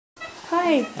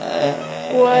Hi.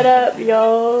 What up,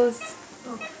 y'all?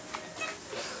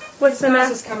 What's the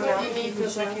matter? Is coming out. He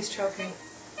feels like he's choking.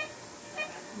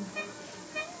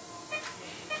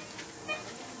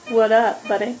 What up,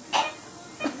 buddy?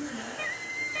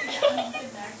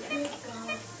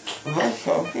 Am I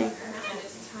choking?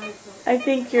 I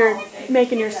think you're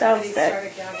making yourself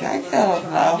sick. Can I get up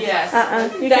now? Yes.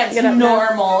 You That's can't get up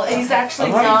normal. He's actually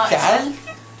Am I not. done?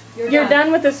 now. You're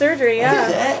done with the surgery, yeah.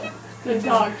 That's it? The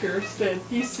doctor said,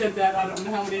 he said that I don't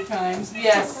know how many times.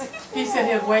 Yes. He said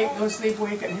he'll go sleep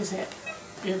wake and his head.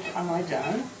 Am I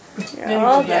done? You're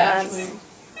all done.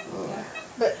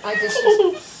 But I just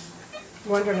was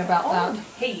wondering about that.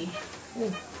 Hey.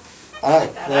 I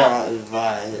thought it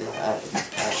was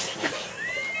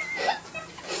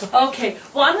Okay.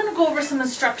 Well, I'm going to go over some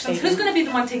instructions. Who's going to be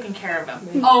the one taking care of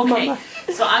him? Okay.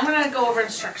 So I'm going to go over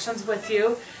instructions with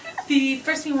you. The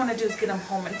first thing you want to do is get him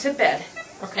home and to bed.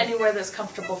 Okay. Anywhere that's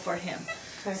comfortable for him.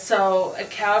 Okay. So a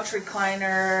couch,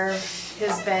 recliner,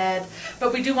 his bed,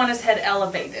 but we do want his head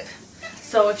elevated.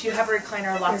 So if you have a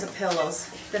recliner, lots of pillows,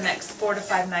 the next 4 to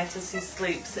 5 nights as he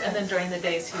sleeps, and then during the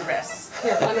days he rests.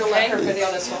 Here, I'm going to let her video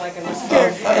this while I can listen.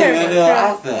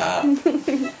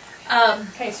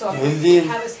 Okay, so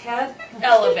have his head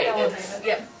Elevated.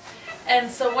 Yep. And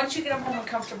so once you get him home and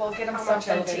comfortable, get him How much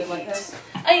something to elevated like eat. this?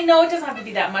 I know it doesn't have to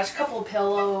be that much. A couple of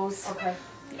pillows. Okay.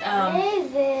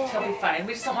 He'll be fine.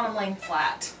 We just don't want him laying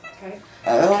flat. Okay.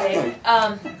 Okay.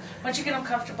 Once you get him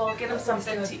comfortable, get him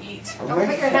something to eat. Don't put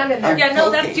your hand in there. Yeah,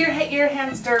 no, that's your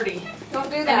hand's dirty. Don't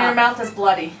do And your that. mouth is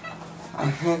bloody.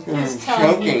 I'm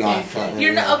choking on something.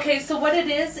 You're okay, so what it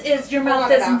is your Hold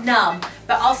mouth on is now. numb,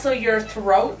 but also your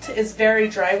throat is very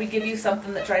dry. We give you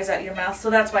something that dries out your mouth, so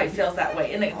that's why it feels that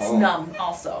way. And it's numb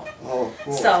also. Oh,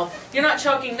 cool. So you're not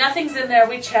choking. Nothing's in there.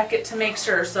 We check it to make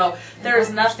sure. So there is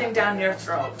nothing down your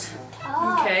throat.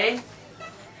 Okay?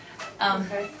 So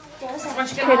once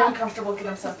you get him uncomfortable, get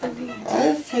him something to eat. I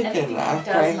was taking Anything he a nap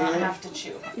does right not here. have to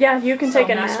chew. Yeah, you can take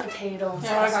a mashed nap. potatoes,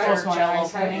 Yeah, I got custard, one. jello,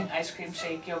 Okay. pudding, ice cream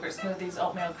shake, yogurt smoothies,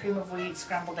 oatmeal, cream of wheat,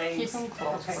 scrambled eggs, Keep him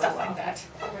close. stuff like that.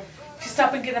 If you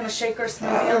stop and get him a shake or a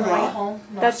smoothie on the way home,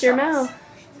 no That's straws. your mouth.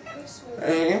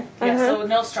 Right Yeah, so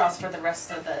no straws for the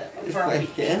rest of for a week.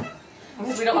 here?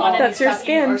 So we don't want any That's your sucking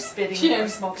skin. or spitting or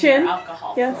smoking Chin. or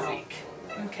alcohol Yes. for a week.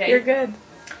 Okay. You're good.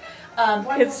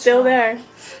 It It's still there.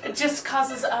 just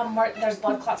causes there's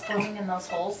blood clots forming in those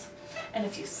holes, and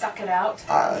if you suck it out,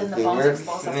 I then the think bones we're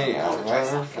expose up seeing and the bone a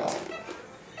dries weather up. show.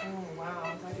 Oh, wow.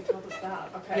 I'm glad you told us that.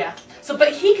 Okay. Yeah. So,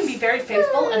 but he can be very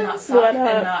faithful and not suck What up,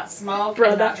 and not smoke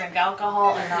brother? and not drink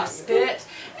alcohol and not spit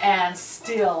and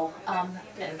still,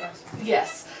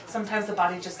 yes. Sometimes the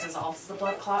body just dissolves the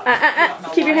blood clot. We don't know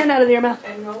Keep your why. hand out of your mouth.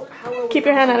 And how will we Keep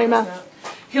your hand out of your know mouth.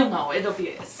 He'll know. It'll be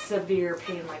a severe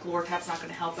pain. Like Lortab's not going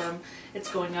to help him. It's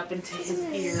going up into his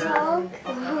ear. So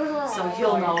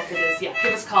he'll know if it is. Yeah.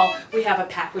 Give us a call. We have a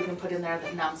pack we can put in there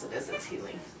that numbs it as it's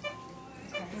healing.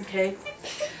 Okay.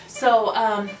 So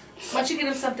once you get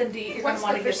him something to eat, you're going What's to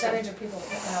want the to get some. percentage of people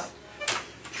that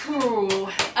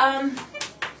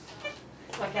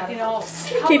You know,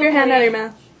 Keep your hand out of your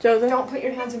mouth, Joseph. Don't put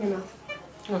your hands in your mouth.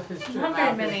 Not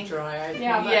very many.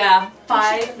 Yeah, but Yeah,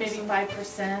 5, maybe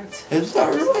 5%. Is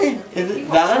that really? Is he it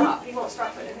won't done? stop. He won't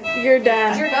stop putting it in. You're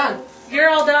done. You're done. You're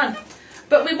all done.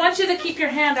 But we want you to keep your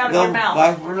hand out of No, your mouth.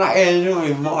 like, we're not going to do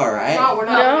any more, right? No, we're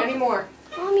not No. doing any more.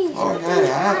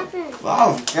 Okay,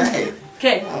 wow, great.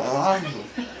 Okay, I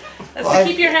so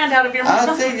keep your hand out of your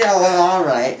mouth. think that went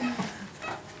alright.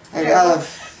 I got a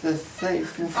thing.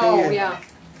 Oh, yeah.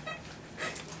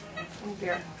 Oh,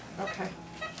 dear. Okay.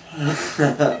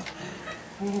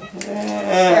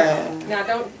 Now,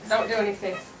 don't do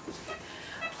anything.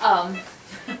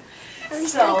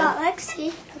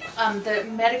 The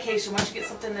medication, once you get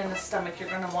something in the stomach, you're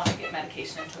going to want to get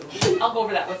medication into it. I'll go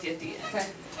over that with you at the end. Okay.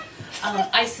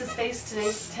 Ice his face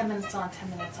today, 10 minutes on, 10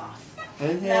 minutes off.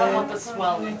 That'll help with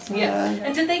swelling. Yeah.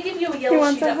 And did they give you a He yellow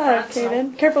wants sheet a up hug, front?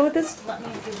 Kaden. Careful with this. Let me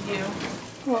give you.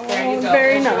 Oh, There you go.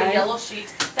 very There's your nice. yellow sheet.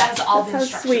 That has all the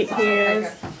That's how instructions sweet on he it.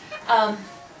 is.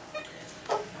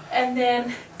 And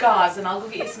then gauze, and I'll go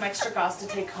get you some extra gauze to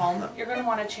take home. You're going to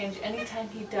want to change anytime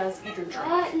he does eat or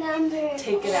drink.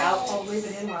 Take it out. Oh, leave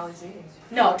it in while he's eating.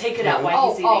 No, take it out while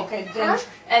he's eating. Oh, okay. Then,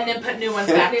 And then put new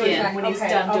ones back New ones in back. when he's Okay,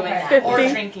 done doing okay. that. Or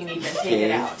 50. drinking even, take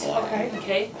it out. okay.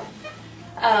 Okay?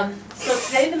 So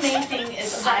today the main thing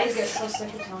is I get ice. so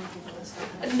sick of telling people this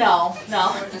stuff. No. I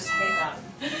would just hate that.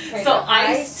 Okay, So the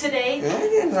ice today,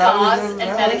 gauze, and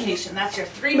medication. That's your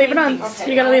 3 Leave it main on. things. Okay.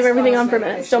 You gotta leave Gauze, everything gauze, on for a minute.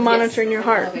 medication. Still monitoring your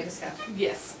heart. Elevated stuff.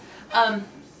 Yes.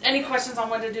 Any questions on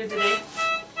what to do today?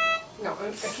 No,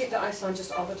 I keep the ice on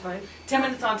just all the time. 10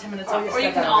 minutes on, 10 minutes Oh, off. you Or you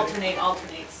said can that already.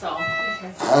 alternate, so.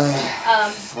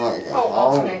 Okay.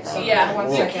 Alternate. so Yeah, one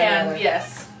you second, can, another.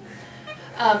 yes.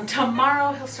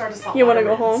 Tomorrow he'll start a saltwater You want to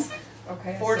go rinse. home?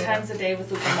 Okay. I 4 see times a day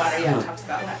with looping water. Yeah, it talks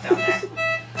about that down there.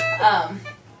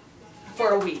 For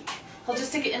a week. He'll just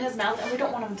stick it in his mouth, and we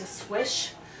don't want him to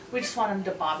swish. We just want him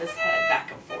to bob his head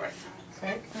back and forth.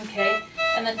 that. Okay. Okay?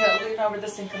 And then he'll lean over the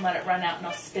sink and let it run out, and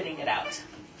he'll spitting it out.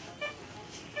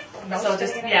 No So spitting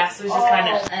just, it out? yeah, so he's just kind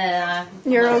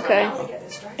of, You're let it run okay. out.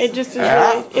 It just is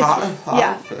Yeah, really, cotton,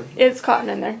 yeah, it's cotton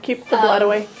in there. Keep the blood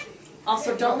away.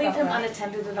 Also, don't leave him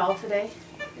unattended at all today.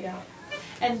 Yeah.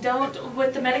 And don't,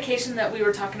 with the medication that we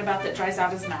were talking about that dries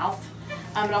out his mouth,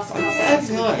 it also causes That's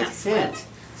him to nice, can't sweat.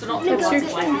 So don't take That's lots your of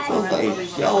blankets on him. Feels like We'll leave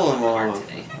him jello alone hard mama.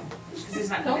 today. Because he's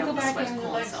not Don't going to go be able to back sweat in and the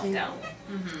cool himself vaccine. down.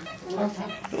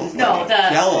 No,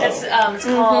 No, it's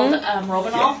called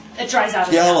Robenol. It dries out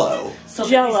his mouth. Jello. So that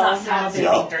Jello. he's not salivating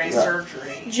Jello, during yeah.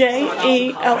 surgery. So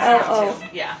it also Jello. causes that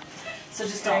too. Yeah. So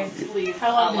just don't leave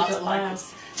How long lots does of it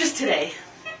blankets. last? Just today.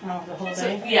 Oh, the whole So,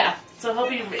 day? yeah. So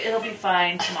it'll be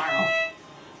fine tomorrow.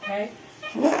 Okay.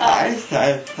 My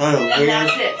eyesight's kind of And weird.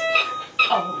 that's it.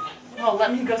 Oh, well,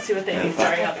 let me go see what they need.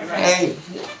 Sorry, I'll be right back. Hey,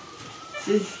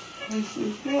 she's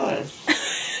good.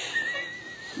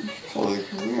 Holy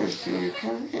come here, Julie,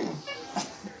 come here.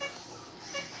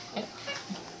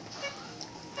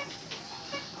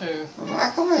 Who?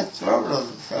 How come my throat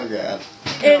doesn't feel good?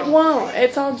 It won't.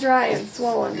 It's all dry and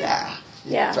swollen. Yeah. It's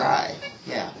Yeah. dry.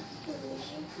 Yeah.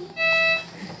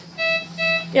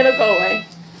 It'll go away.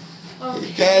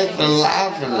 You guys been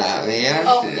laughing at me,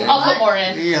 Oh, aren't you? I'll put more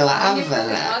in. You're When you laughing put the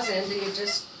at gauze in, do you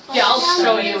just... Yeah, I'll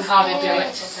show you how to do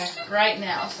it right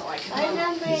now so I can.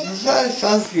 Is that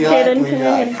supposed to be like Hidden when you're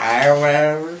like pain. high or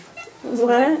whatever?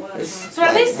 What? It's So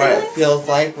are they like what it siblings? feels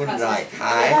like when you're like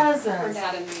high? Her Cousins.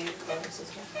 dad and me, brother and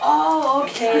sister. Oh,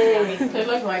 okay. They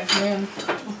look like twins.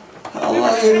 How We were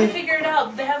long trying to you- figure it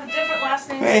out. They have different last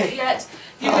names, Hey. but yet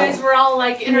you guys were all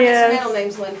like internet. Yeah. His middle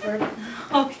name's Linford.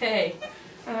 Okay.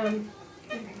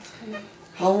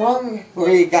 How long were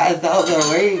you guys out there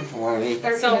waiting for me?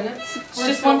 30 So- minutes. It's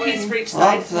just one piece for each Well,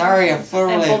 I'm side. sorry, I feel And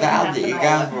really fold it in bad half that you and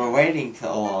guys roll were waiting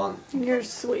so long. You're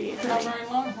sweet. Not very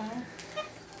long,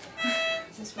 huh?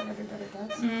 Is this what everybody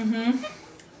does? Mm-hmm.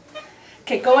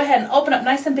 Okay, go ahead and open up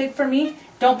nice and big for me.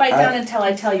 Don't bite down until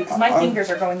I tell you, because my fingers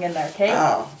are going in there, okay?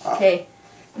 Oh, Okay.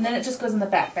 And then it just goes in the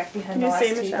back behind Can the you last see,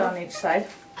 teeth Michelle? on each side.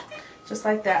 Just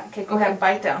like that. Okay, go ahead and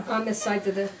bite down. On this side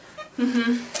of the...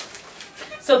 Mm-hmm.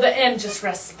 So the end just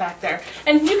rests back there.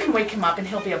 And you can wake him up and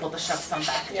he'll be able to shove some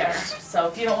back there. So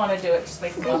if you don't want to do it, just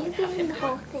wake him up and have him do it.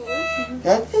 Can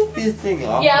I take this thing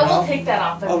off Yeah, now? we'll take that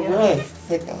off of I'm you. really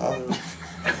sick of it.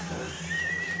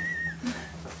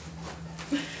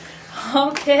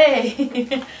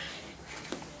 Okay.